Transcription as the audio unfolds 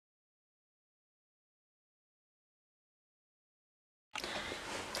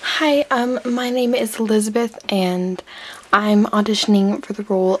Hi, my name is Elizabeth, and I'm auditioning for the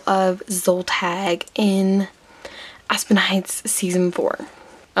role of Zoltag in Aspen Heights Season 4.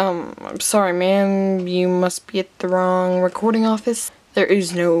 I'm sorry, ma'am, you must be at the wrong recording office. There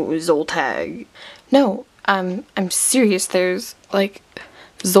is no Zoltag. No, I'm serious, there's, like,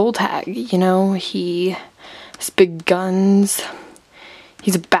 Zoltag, you know, he has big guns,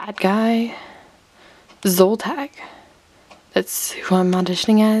 he's a bad guy. Zoltag. That's who I'm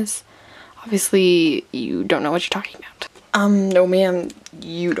auditioning as. Obviously, you don't know what you're talking about. No ma'am,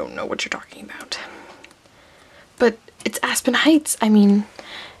 you don't know what you're talking about. But it's Aspen Heights. I mean,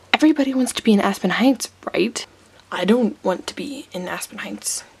 everybody wants to be in Aspen Heights, right? I don't want to be in Aspen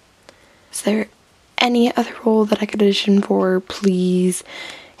Heights. Is there any other role that I could audition for, please?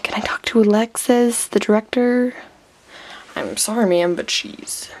 Can I talk to Alexis, the director? I'm sorry, ma'am, but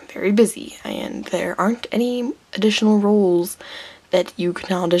she's very busy, and there aren't any additional roles that you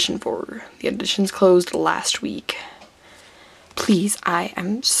can audition for. The auditions closed last week. Please, I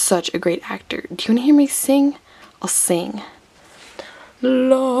am such a great actor. Do you want to hear me sing? I'll sing.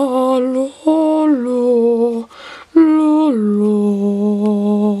 La la la la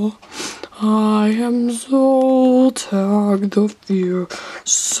la. I am Zoltag the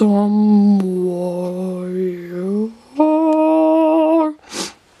fearsome warrior.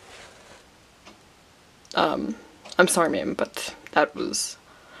 I'm sorry, ma'am, but that was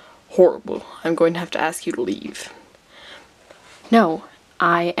horrible. I'm going to have to ask you to leave. No,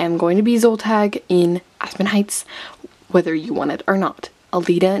 I am going to be Zoltag in Aspen Heights, whether you want it or not.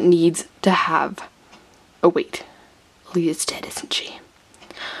 Alita needs to have... Oh, wait. Alita's dead, isn't she?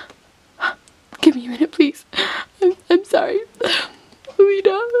 Give me a minute, please. I'm sorry.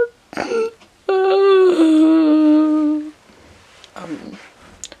 Alita.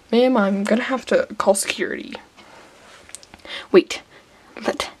 Ma'am, I'm gonna have to call security. Wait,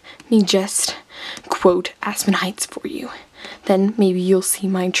 let me just quote Aspen Heights for you. Then maybe you'll see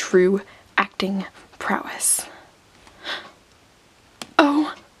my true acting prowess.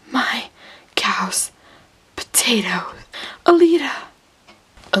 Oh my cows, potatoes, Alita,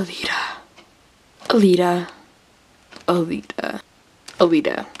 Alita, Alita, Alita,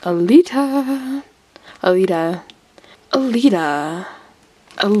 Alita, Alita, Alita, Alita,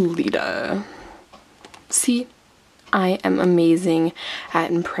 Alita. See, I am amazing at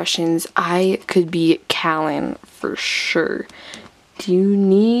impressions. I could be Callan for sure. Do you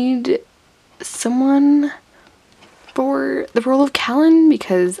need someone for the role of Callan?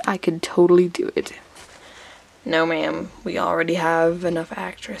 Because I could totally do it. No, ma'am. We already have enough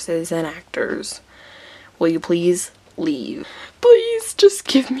actresses and actors. Will you please leave? Please, just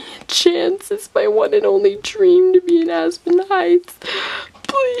give me a chance. It's my one and only dream to be in Aspen Heights.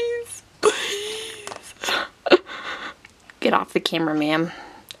 Please, please. Get off the camera, ma'am.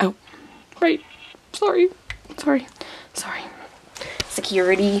 Oh, right. Sorry.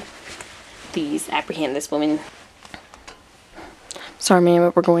 Security, please apprehend this woman. Sorry, ma'am,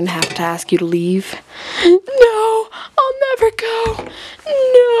 but we're going to have to ask you to leave. No, I'll never go.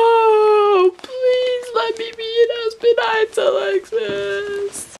 No, please let me be in Aspen Heights,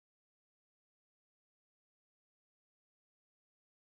 Alexis.